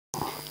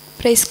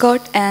Praise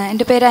God.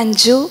 എൻ്റെ പേര്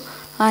അഞ്ജു.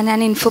 ഞാൻ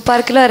ഇൻഫോ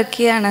പാർക്കിൽ വർക്ക്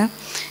ചെയ്യാണ്.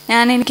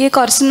 എനിക്ക്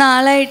കുറച്ച്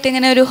നാളായിട്ട്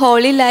ഇങ്ങനെ ഒരു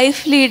ഹോളി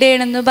ലൈഫ് ലീഡ്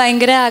ചെയ്യണമെന്ന്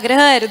ഭയങ്കര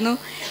ആഗ്രഹമായിരുന്നു.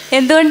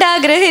 എന്തുകൊണ്ട്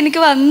ആഗ്രഹം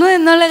എനിക്ക് വന്നു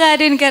എന്നുള്ള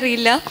കാര്യം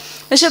എനിക്കറിയില്ല,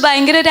 പക്ഷെ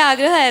ഭയങ്കര ഒരു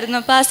ആഗ്രഹമായിരുന്നു.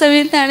 അപ്പോൾ ആ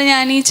സമയത്താണ്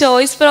ഞാൻ ഈ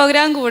ചോയ്സ്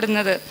പ്രോഗ്രാം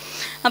കൂടുന്നത്.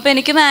 അപ്പോൾ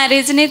എനിക്ക്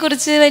മാരേജിനെ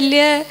കുറിച്ച്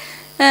വലിയ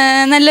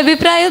നല്ല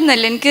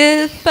അഭിപ്രായമൊന്നുമല്ല. എനിക്ക്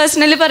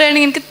പേഴ്സണലി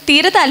പറയുകയാണെങ്കിൽ എനിക്ക്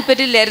തീരെ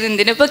താല്പര്യമില്ലായിരുന്നു.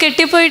 എന്തിനിപ്പോൾ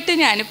കെട്ടിപ്പോയിട്ട്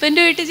ഞാനിപ്പോൾ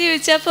എൻ്റെ വീട്ടിൽ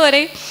ജീവിച്ചാൽ പോരെ.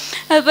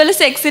 അതുപോലെ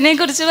സെക്സിനെ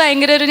കുറിച്ച്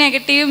ഭയങ്കര ഒരു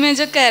നെഗറ്റീവ്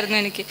ഇമേജൊക്കെ ആയിരുന്നു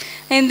എനിക്ക്.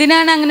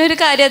 എന്തിനാണ് അങ്ങനെ ഒരു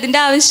കാര്യം, അതിൻ്റെ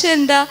ആവശ്യം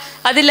എന്താ,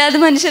 അതില്ലാതെ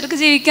മനുഷ്യർക്ക്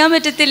ജീവിക്കാൻ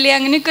പറ്റത്തില്ലേ,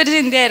 അങ്ങനെയൊക്കെ ഒരു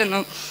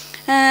ചിന്തയായിരുന്നു.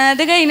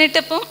 അത്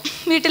കഴിഞ്ഞിട്ടിപ്പം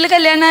വീട്ടിൽ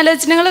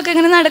കല്യാണാലോചനകളൊക്കെ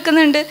ഇങ്ങനെ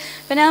നടക്കുന്നുണ്ട്.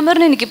 അപ്പം ഞാൻ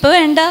പറഞ്ഞു എനിക്കിപ്പോൾ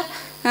വേണ്ട,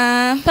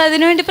 അപ്പം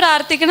അതിനുവേണ്ടി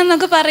പ്രാർത്ഥിക്കണം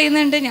എന്നൊക്കെ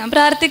പറയുന്നുണ്ട്. ഞാൻ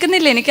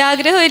പ്രാർത്ഥിക്കുന്നില്ല, എനിക്ക്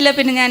ആഗ്രഹമില്ല,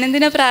 പിന്നെ ഞാൻ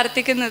എന്തിനാണ്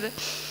പ്രാർത്ഥിക്കുന്നത്.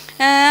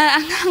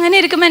 അങ്ങനെ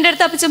ഇരിക്കുമ്പോൾ എൻ്റെ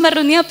അടുത്ത് അപ്പച്ചൻ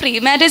പറഞ്ഞു, നീ ആ പ്രീ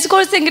മാരേജ്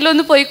കോഴ്സ് എങ്കിലും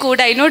ഒന്ന് പോയി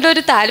കൂടെ,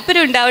 അതിനോടൊരു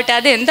താല്പര്യം ഉണ്ടാവട്ടെ,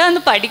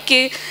 അതെന്താണെന്ന് പഠിക്ക്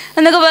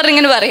എന്നൊക്കെ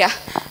പറഞ്ഞിങ്ങനെ പറയാം.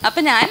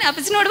 അപ്പം ഞാൻ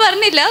അപ്പച്ചനോട്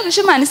പറഞ്ഞില്ല,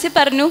 പക്ഷെ മനസ്സിൽ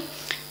പറഞ്ഞു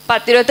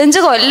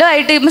 10-25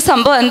 കൊല്ലമായിട്ട് ഇപ്പം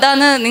സംഭവം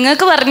എന്താണെന്ന്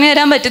നിങ്ങൾക്ക് പറഞ്ഞു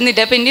തരാൻ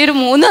പറ്റുന്നില്ല, പിന്നെ ഒരു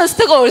 3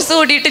 ദിവസത്തെ കോഴ്സ്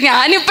കൂടിയിട്ട്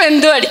ഞാനിപ്പോൾ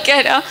എന്ത്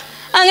പഠിക്കാനാ,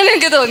 അങ്ങനെ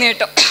എനിക്ക് തോന്നി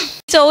കേട്ടോ.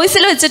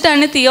 ചോയ്സിൽ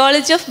വെച്ചിട്ടാണ്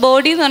തിയോളജി ഓഫ്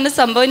ബോഡി എന്ന് പറഞ്ഞ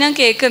സംഭവം ഞാൻ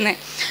കേൾക്കുന്നത്.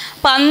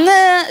 അപ്പം അന്ന്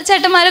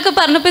ചേട്ടന്മാരൊക്കെ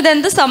പറഞ്ഞപ്പോൾ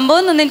ഇതെന്ത്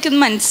സംഭവം എന്നൊന്നും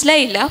എനിക്കൊന്നും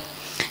മനസ്സിലായില്ല.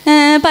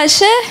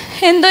 പക്ഷേ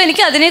എന്തോ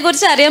എനിക്ക്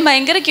അതിനെക്കുറിച്ച് അറിയാൻ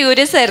ഭയങ്കര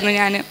ക്യൂരിയസ് ആയിരുന്നു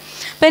ഞാൻ.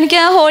 അപ്പോൾ എനിക്ക്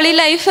ആ ഹോളി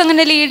ലൈഫ്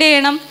അങ്ങനെ ലീഡ്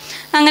ചെയ്യണം,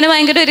 അങ്ങനെ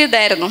ഭയങ്കര ഒരു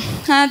ഇതായിരുന്നു.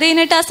 അത്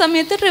കഴിഞ്ഞിട്ട് ആ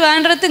സമയത്ത്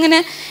ട്രിവാൻഡ്രത്ത് ഇങ്ങനെ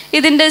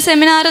ഇതിൻ്റെ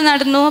സെമിനാർ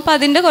നടന്നു. അപ്പോൾ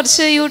അതിൻ്റെ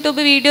കുറച്ച്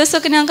യൂട്യൂബ്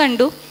വീഡിയോസൊക്കെ ഞാൻ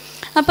കണ്ടു.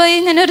 അപ്പോൾ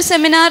ഇങ്ങനെ ഒരു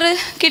സെമിനാർ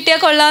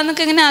കിട്ടിയാൽ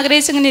കൊള്ളാമെന്നൊക്കെ ഇങ്ങനെ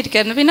ആഗ്രഹിച്ചിങ്ങനെ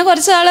ഇരിക്കുമായിരുന്നു. പിന്നെ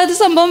കുറച്ച് നാളത്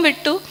സംഭവം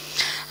വിട്ടു.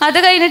 അത്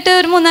കഴിഞ്ഞിട്ട്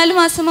ഒരു 3-4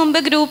 മാസം മുമ്പ്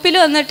ഗ്രൂപ്പിൽ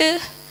വന്നിട്ട്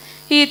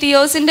ഈ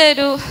തിയോസിൻ്റെ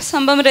ഒരു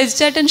സംഭവം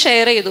രജിച്ചേട്ടൻ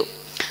ഷെയർ ചെയ്തു.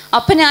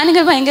 അപ്പം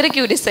ഞാനിങ്ങനെ ഭയങ്കര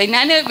ക്യൂരിയസ് ആയി.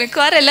 ഞാൻ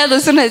മിക്കവാറും എല്ലാ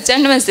ദിവസവും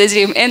രജിച്ചാണ്ട് മെസ്സേജ്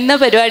ചെയ്യും, എന്താ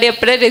പരിപാടി,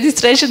 എപ്പോഴാണ്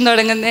രജിസ്ട്രേഷൻ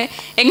തുടങ്ങുന്നത്,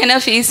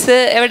 എങ്ങനെയാണ് ഫീസ്,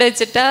 എവിടെ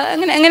വെച്ചിട്ടാ,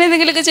 അങ്ങനെ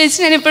എന്തെങ്കിലുമൊക്കെ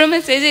ചോദിച്ച് ഞാൻ എപ്പോഴും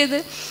മെസ്സേജ് ചെയ്ത്.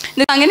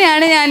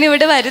 അങ്ങനെയാണ്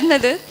ഞാനിവിടെ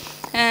വരുന്നത്.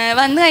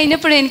 വന്നു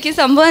കഴിഞ്ഞപ്പോഴും എനിക്ക്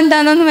സംഭവം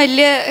എന്താണെന്നൊന്നും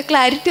വലിയ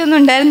ക്ലാരിറ്റി ഒന്നും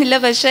ഉണ്ടായിരുന്നില്ല.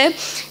 പക്ഷേ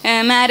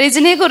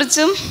മാരേജിനെ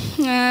കുറിച്ചും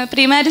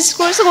പ്രീ മാരേജ്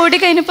കോഴ്സ്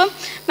കൂടിക്കഴിഞ്ഞപ്പം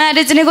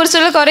മാരേജിനെ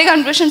കുറിച്ചുള്ള കുറേ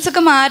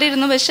കൺഫ്യൂഷൻസൊക്കെ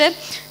മാറിയിരുന്നു. പക്ഷേ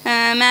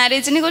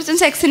മാരേജിനെ കുറിച്ചും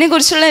സെക്സിനെ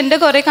കുറിച്ചുള്ള എൻ്റെ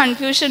കുറേ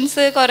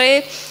കൺഫ്യൂഷൻസ്, കുറേ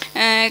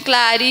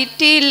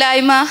ക്ലാരിറ്റി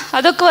ഇല്ലായ്മ,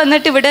 അതൊക്കെ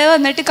വന്നിട്ട് ഇവിടെ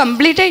വന്നിട്ട്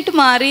കംപ്ലീറ്റ് ആയിട്ട്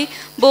മാറി.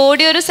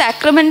 ബോഡി ഒരു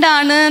സാക്രമെൻ്റ്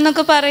ആണ്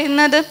എന്നൊക്കെ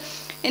പറയുന്നത്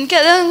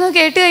എനിക്കത്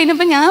കേട്ട്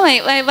കഴിഞ്ഞപ്പോൾ ഞാൻ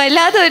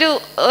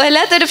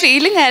വല്ലാത്തൊരു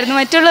ഫീലിംഗ് ആയിരുന്നു.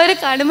 മറ്റുള്ളവരെ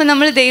കാണുമ്പോൾ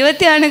നമ്മൾ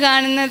ദൈവത്തെയാണ്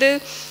കാണുന്നത്,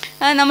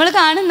 നമ്മൾ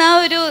കാണുന്ന ആ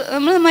ഒരു,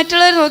 നമ്മൾ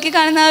മറ്റുള്ളവർ നോക്കി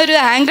കാണുന്ന ആ ഒരു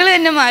ആംഗിൾ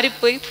തന്നെ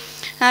മാറിപ്പോയി.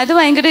 അത്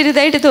ഭയങ്കര ഒരു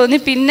ഇതായിട്ട് തോന്നി.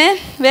 പിന്നെ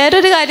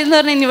വേറൊരു കാര്യം എന്ന്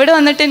പറഞ്ഞാൽ ഇവിടെ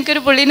വന്നിട്ട്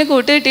എനിക്കൊരു പുള്ളീനെ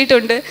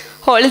കൂട്ടുകിട്ടിയിട്ടുണ്ട്,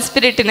 ഹോളി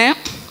സ്പിരിറ്റിന്.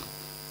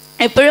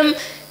 എപ്പോഴും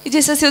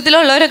ജീസസ്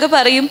യൂത്തിലുള്ളവരൊക്കെ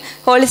പറയും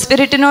ഹോളി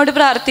സ്പിരിറ്റിനോട്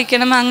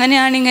പ്രാർത്ഥിക്കണം,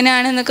 അങ്ങനെയാണ്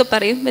ഇങ്ങനെയാണ് എന്നൊക്കെ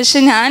പറയും. പക്ഷെ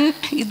ഞാൻ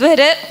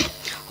ഇതുവരെ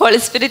ഹോളി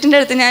സ്പിരിറ്റിൻ്റെ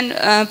അടുത്ത് ഞാൻ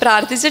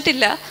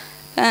പ്രാർത്ഥിച്ചിട്ടില്ല.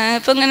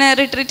 ഇപ്പം ഇങ്ങനെ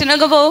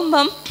റിട്രീറ്റിനൊക്കെ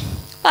പോകുമ്പം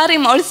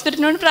പറയും ഹോളി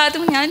സ്പിരിറ്റിനോട്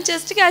പ്രാർത്ഥിക്കും. ഞാൻ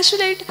ജസ്റ്റ്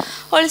കാഷ്വലായിട്ട്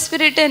ഹോളി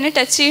സ്പിരിറ്റ് എന്നെ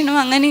ടച്ച് ചെയ്യണം,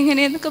 അങ്ങനെ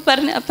ഇങ്ങനെ എന്നൊക്കെ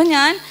പറഞ്ഞു. അപ്പം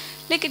ഞാൻ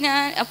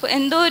അപ്പോൾ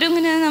എന്തോ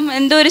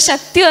ഒരു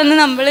ശക്തി വന്ന്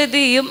നമ്മളിത്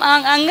ചെയ്യും,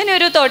 അങ്ങനെ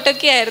ഒരു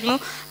തോട്ടൊക്കെ ആയിരുന്നു.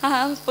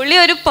 പുള്ളി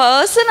ഒരു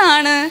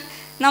പേഴ്സണാണ്,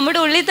 നമ്മുടെ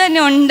ഉള്ളിൽ തന്നെ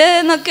ഉണ്ട്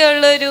എന്നൊക്കെ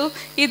ഉള്ളൊരു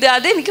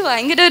അതെനിക്ക്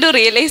ഭയങ്കര ഒരു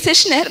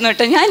റിയലൈസേഷൻ ആയിരുന്നു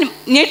കേട്ടോ. ഞാൻ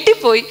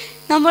ഞെട്ടിപ്പോയി.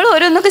 നമ്മൾ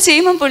ഓരോന്നൊക്കെ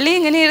ചെയ്യുമ്പോൾ പുള്ളി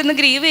ഇങ്ങനെ ഇരുന്ന്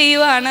ഗ്രീവ്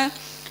ചെയ്യുവാണ്.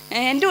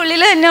 എൻ്റെ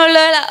ഉള്ളിൽ തന്നെ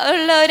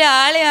ഉള്ള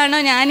ഒരാളെയാണോ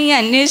ഞാൻ ഈ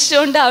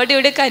അന്വേഷിച്ചുകൊണ്ട് അവിടെ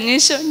ഇവിടെയൊക്കെ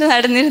അന്വേഷിച്ചുകൊണ്ട്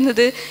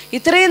നടന്നിരുന്നത്.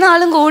 ഇത്രയും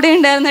നാളും കൂടെ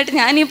ഉണ്ടായിരുന്നിട്ട്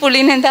ഞാൻ ഈ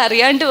പുള്ളീനെ എന്താ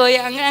അറിയാണ്ട് പോയി,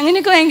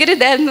 അങ്ങനെയൊക്കെ ഭയങ്കര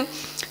ഇതായിരുന്നു.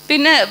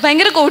 പിന്നെ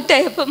ഭയങ്കര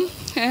കൂട്ടായി. അപ്പം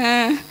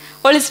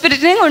ഹോളി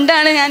സ്പിരിറ്റിനെയും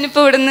കൊണ്ടാണ്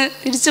ഞാനിപ്പോൾ ഇവിടുന്ന്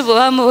തിരിച്ചു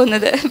പോകാൻ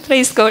പോകുന്നത്.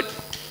 Praise God.